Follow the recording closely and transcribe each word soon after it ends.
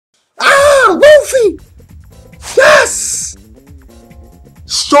Luffy! Yes!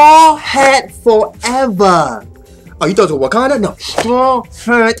 Straw Hat forever! Oh, you thought it was Wakanda? No. Straw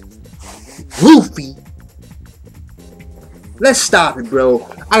Hat Luffy. Let's stop it, bro.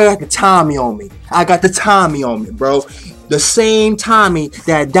 I got the Tommy on me. Bro. The same Tommy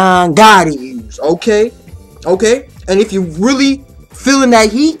that Don Gotti used, okay? Okay? And if you really feeling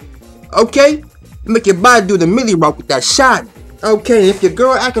that heat, okay? Make your body do the Millie Rock with that shot. Okay, if your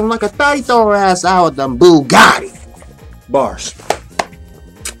girl acting like a thotty, throw her ass out with them Bugatti. Bars.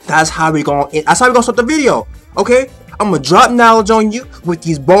 That's how we gonna start the video. Okay? I'm gonna drop knowledge on you with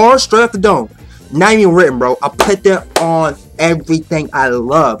these bars straight off the dome. Not even written, bro. I put that on everything I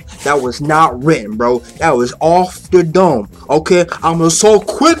love. That was not written, bro. That was off the dome. Okay? I'm so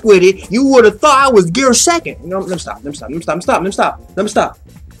quick with it, you would have thought I was gear second. You know, let me stop.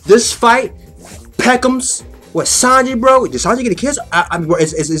 This fight, Peckham's, what, Sanji, bro? Did Sanji get a kiss? Bro,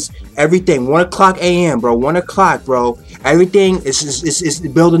 it's everything. 1 o'clock a.m., bro. 1 o'clock, bro. Everything is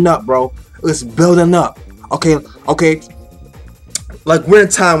building up, bro. It's building up. Okay, okay. Like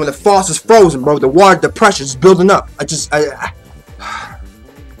winter time when the faucet is frozen, bro. The water, the pressure is building up. Let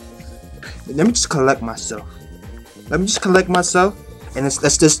me just collect myself. And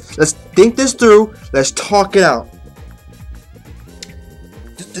let's think this through. Let's talk it out.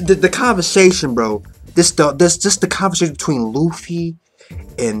 The conversation, bro. Just the conversation between Luffy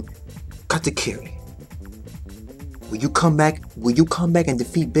and Katakuri. Will you come back and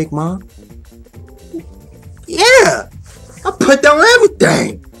defeat Big Mom? Yeah! I put down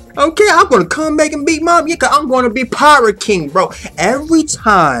everything! Okay, I'm gonna come back and beat Mom. Yeah, cause I'm gonna be Pirate King, bro. Every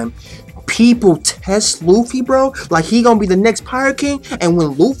time people test Luffy, bro, like he gonna be the next Pirate King, and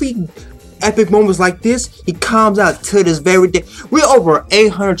when Luffy epic moments like this, he comes out to this very day. We're over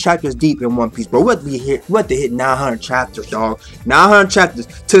 800 chapters deep in One Piece, bro. We have to hit 900 chapters, dog. 900 chapters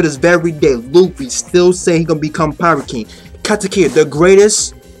to this very day. Luffy still saying he gonna become Pirate King. Katakuri, the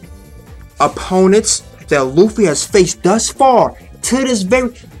greatest opponents that Luffy has faced thus far, to this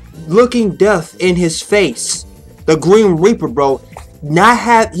very, looking death in his face. The Green Reaper, bro.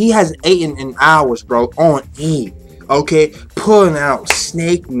 He has 8 in hours, bro, on E. Okay, pulling out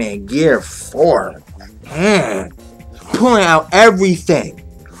Snake Man Gear 4. Pulling out everything.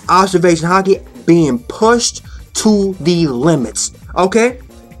 Observation Haki being pushed to the limits. Okay?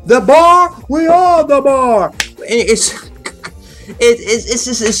 The bar, we are the bar. It's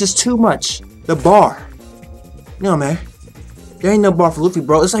just too much. The bar. No, man. There ain't no bar for Luffy,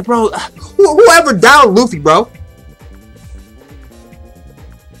 bro. It's like, bro, whoever doubted Luffy, bro?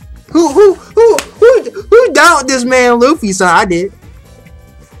 Who doubted this man Luffy, son? I did.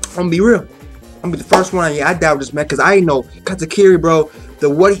 I'm gonna be real. I'm gonna be the first one. Yeah, I doubted this man because I ain't know Katakuri, bro.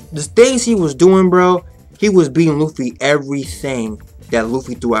 The things he was doing, bro. He was beating Luffy everything that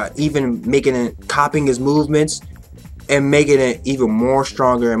Luffy threw out, even making it, copying his movements and making it even more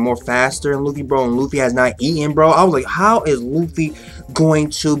stronger and more faster than Luffy, bro. And Luffy has not eaten, bro. I was like, how is Luffy going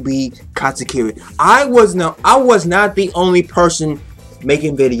to be Katakuri? I was not the only person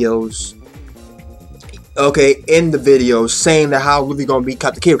making videos, okay, in the videos saying that how Luffy gonna be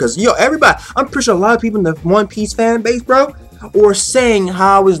Katakuri, because yo, everybody, I'm pretty sure a lot of people in the One Piece fan base, bro, were saying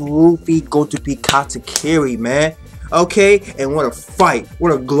how is Luffy going to be Katakuri, man. Okay, and what a fight,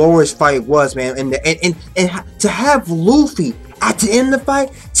 what a glorious fight it was, man. And to have Luffy at the end of the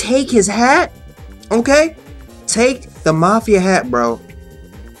fight take his hat, okay, take the Mafia hat, bro,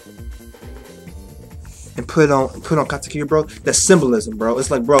 and put on Katakuri, bro. The symbolism, bro.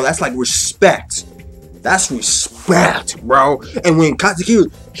 It's like, bro, that's like respect. That's respect, bro. And when Katakuri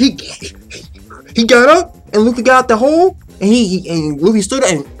he got up and Luffy got out the hole, and Luffy stood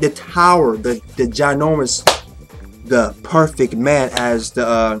up, and the tower, the ginormous, the perfect man, as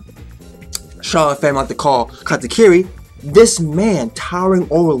the Charlotte family like to call Katakuri. This man towering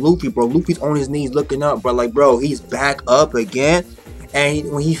over Luffy, bro. Luffy's on his knees looking up, bro. Like, bro, he's back up again.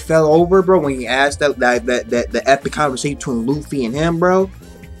 And when he fell over, bro, when he asked the epic conversation between Luffy and him, bro,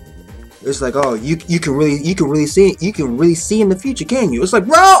 it's like, oh, you can really see in the future, can you? It's like,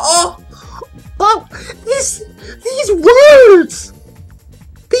 bro, oh these words,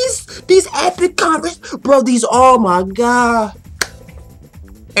 these epic conversations, bro, these, oh my god.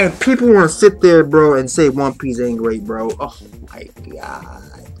 And people want to sit there, bro, and say One Piece ain't great, bro. Oh my god.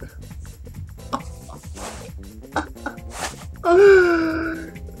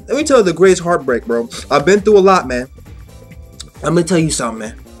 Let me tell you the greatest heartbreak, bro. I've been through a lot, man. I'm gonna tell you something,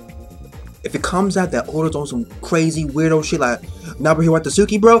 man. If it comes out that Oda's on some crazy weirdo shit like Naruto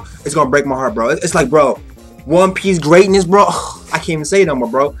Watsuki, bro, it's gonna break my heart, bro. It's like, bro, One Piece greatness, bro. I can't even say it no more,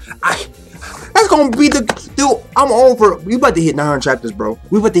 bro. That's gonna be the dude. I'm over. We about to hit 900 chapters, bro.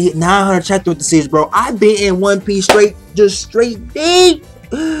 We about to hit 900 chapters with the series, bro. I've been in One Piece straight deep.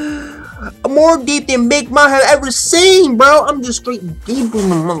 More deep than Big Mom have ever seen, bro. I'm just straight deep in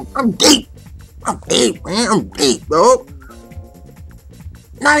the month. I'm deep, man. I'm deep, bro.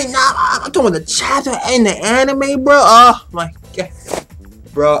 I'm talking about the chapter in the anime, bro. Oh my god.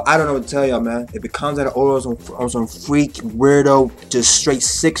 Bro, I don't know what to tell y'all, man. If it comes out of orders on some freak, weirdo, just straight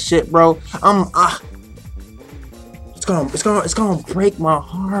sick shit, bro, it's gonna break my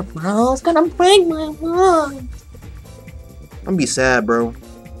heart, bro. It's gonna break my heart. I'm gonna be sad, bro. I'm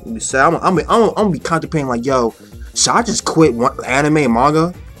gonna be sad. I'm gonna be contemplating like, yo, should I just quit anime and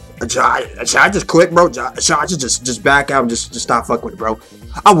manga? Should I just quit, bro? Should I just back out and just stop fucking with it, bro?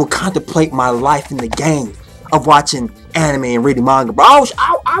 I will contemplate my life in the game of watching anime and reading manga, bro.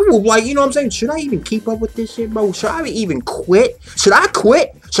 I would, like, you know what I'm saying? Should I even keep up with this shit, bro? Should I even quit? Should I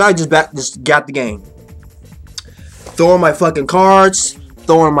quit? Should I just get the game? Throw in my fucking cards,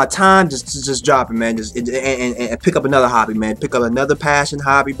 throw in my time, just drop it, man. And pick up another hobby, man. Pick up another passion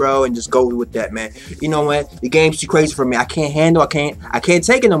hobby, bro, and just go with that, man. You know what? The game's too crazy for me. I can't handle. I can't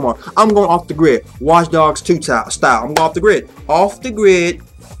take it no more. I'm going off the grid. Watch Dogs 2 style. I'm going off the grid. Off the grid.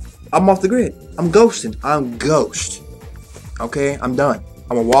 I'm off the grid. I'm ghosting. I'm ghost. Okay, I'm done.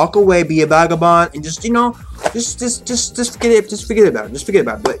 I'm gonna walk away, be a vagabond, and just, you know, just forget it. Just forget about it. Just forget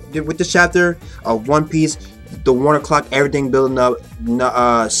about it. But with this chapter of One Piece, the 1 o'clock, everything building up.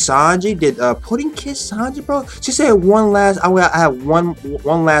 Sanji did Pudding kiss Sanji, bro? She said one last. I have one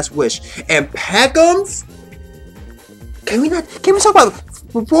last wish. And Peckham's. Can we talk about,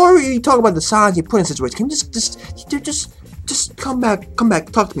 before we talk about the Sanji Pudding situation? Can we just come back?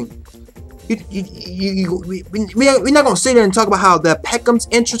 Talk to me. We're not gonna sit there and talk about how the Peckham's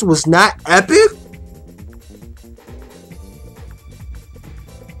entrance was not epic.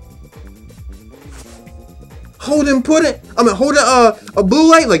 Holding a blue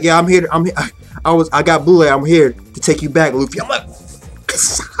light. Like, yeah, I'm here. I got blue light. I'm here to take you back, Luffy. I'm like,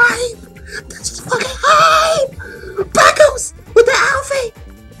 this is hype. This is fucking hype. Peckham's with the outfit,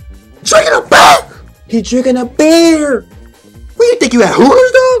 drinking a beer. He drinking a beer. What you think you at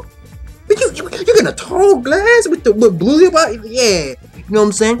Hooters, dog? You get a tall glass with blue about it? Yeah, you know what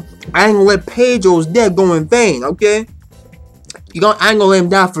I'm saying? I ain't gonna let Pedro's death go in vain, okay? I ain't gonna let him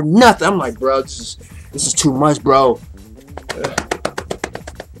die for nothing. I'm like, bro, this is too much, bro.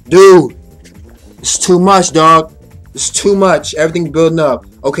 Dude, it's too much, dog. It's too much. Everything's building up.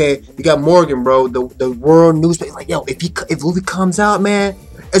 Okay, you got Morgan, bro. The world newspaper. Like, yo, if Luffy comes out, man,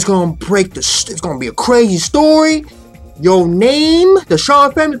 it's gonna break it's gonna be a crazy story. Your name, the Shaw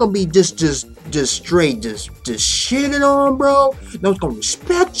family, gonna be just straight, just shitting on, bro. No one's gonna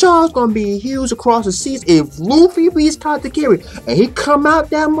respect y'all. It's gonna be huge across the seas. If Luffy beats Katakuri and he come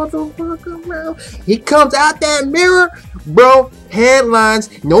out that motherfucker, bro, he comes out that mirror, bro. Headlines,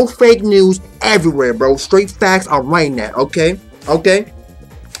 no fake news, everywhere, bro. Straight facts. I'm writing that, okay? Okay.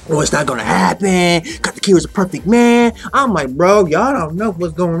 Oh, it's not gonna happen. Katakuri's a perfect man. I'm like, bro, y'all don't know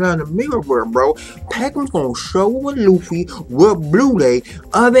what's going on in the mirror world, bro. Peckham's gonna show with Luffy, with Blue Lay.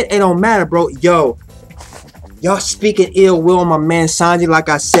 Of it don't matter, bro. Yo, y'all speaking ill will on my man Sanji. Like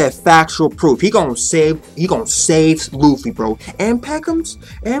I said, factual proof. He gonna save Luffy, bro. And Peckham's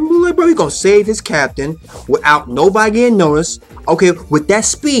and Blue Lay, bro. He gonna save his captain without nobody getting noticed. Okay, with that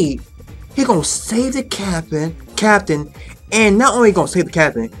speed, he gonna save the captain. And not only gonna save the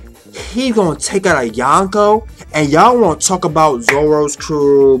captain, he's gonna take out a Yonko. And y'all want to talk about Zoro's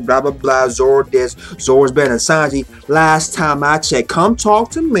crew, blah blah blah. Zoro this, Zoro's better than Sanji. Last time I checked, come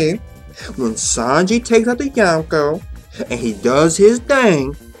talk to me. When Sanji takes out the Yonko and he does his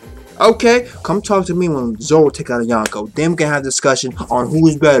thing, okay, come talk to me when Zoro takes out a Yonko. Then we can have a discussion on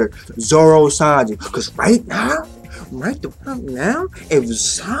who's better, Zoro or Sanji. Cause right now, if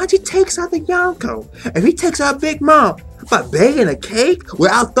Sanji takes out the Yonko, if he takes out Big Mom by baking a cake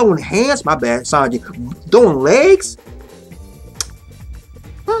without throwing hands, my bad, Sanji, throwing legs,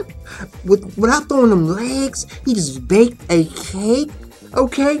 without throwing them legs, he just baked a cake,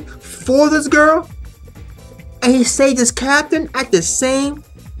 okay, for this girl, and he saved his captain at the same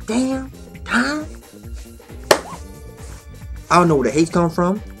damn time. I don't know where the hate's come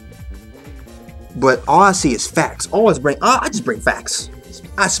from. But all I see is facts. I just bring facts.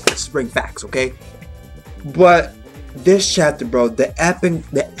 I just bring facts, okay? But this chapter, bro, the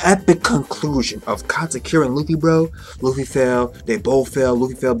epic conclusion of Katakuri and Luffy, bro. Luffy fell. They both fell.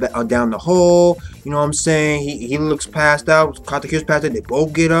 Luffy fell down the hole. You know what I'm saying? He looks passed out. Katakuri's passed out. They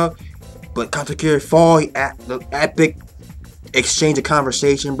both get up. But Katakuri fall. The epic exchange of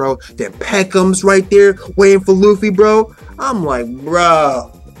conversation, bro. Then Peckham's right there waiting for Luffy, bro. I'm like,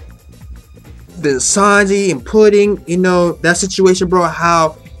 bro. the Sanji and Pudding, you know, that situation, bro.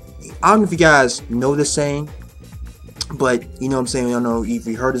 How, I don't know if you guys know the saying, but you know what I'm saying. I don't know if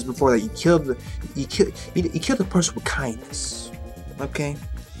you heard this before. That you killed the person with kindness. Okay,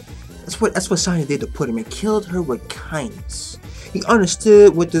 that's what Sanji did to Pudding. Man, killed her with kindness. He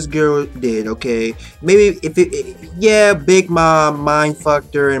understood what this girl did. Okay, maybe yeah, Big Mom mind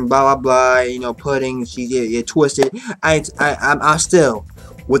fucked her and blah blah blah. You know, Pudding, she twisted. I still,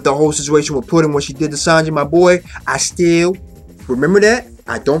 with the whole situation with Pudding, what she did to Sanji, my boy, I still remember that.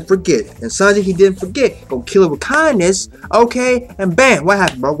 I don't forget. And Sanji, he didn't forget. Go kill her with kindness. Okay, and bam, what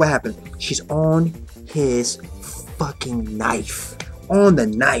happened, bro? What happened? She's on his fucking knife. On the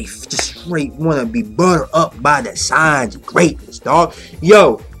knife, just straight wanna be buttered up by the Sanji greatness, dog.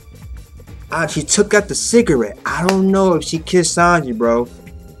 Yo, she took out the cigarette. I don't know if she kissed Sanji, bro.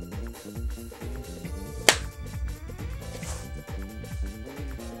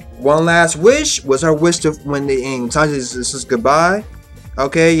 One last wish was her wish to when Sanji says goodbye.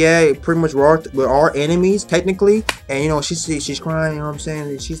 Okay, yeah, pretty much we're all enemies technically, and you know she's crying. You know what I'm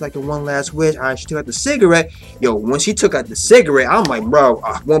saying? She's like the one last wish. Alright, she took out the cigarette. Yo, when she took out the cigarette, I'm like, bro,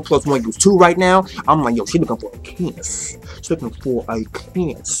 1 + 1 = 2 right now. I'm like, yo, she looking for a kiss. She's looking for a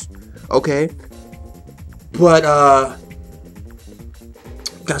kiss. Okay, but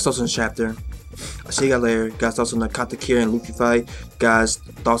guys, thoughts on the chapter. I'll see you guys later. Guys, thoughts on the Katakuri and Luffy fight. Guys,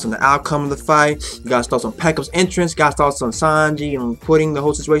 thoughts on the outcome of the fight. Guys, thoughts on Peckup's entrance. Guys, thoughts on Sanji and Pudding, the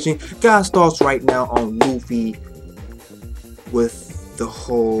whole situation. Guys, thoughts right now on Luffy with the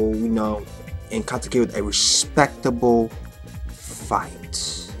whole, you know, and Katakuri with a respectable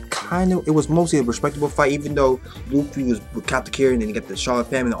fight. Kind of, it was mostly a respectable fight, even though Luffy was with Katakuri, and then you got the Charlotte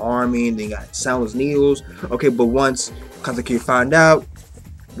family, the army, and then you got Soundless Needles. Okay, but once Katakuri found out,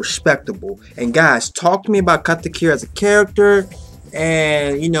 respectable. And guys, talk to me about Katakuri as a character.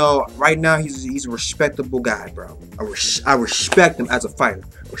 And you know, right now he's a respectable guy, bro. I respect him as a fighter.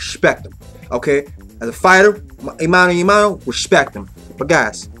 Respect him. Okay, as a fighter, Imano, respect him. But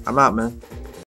guys, I'm out, man.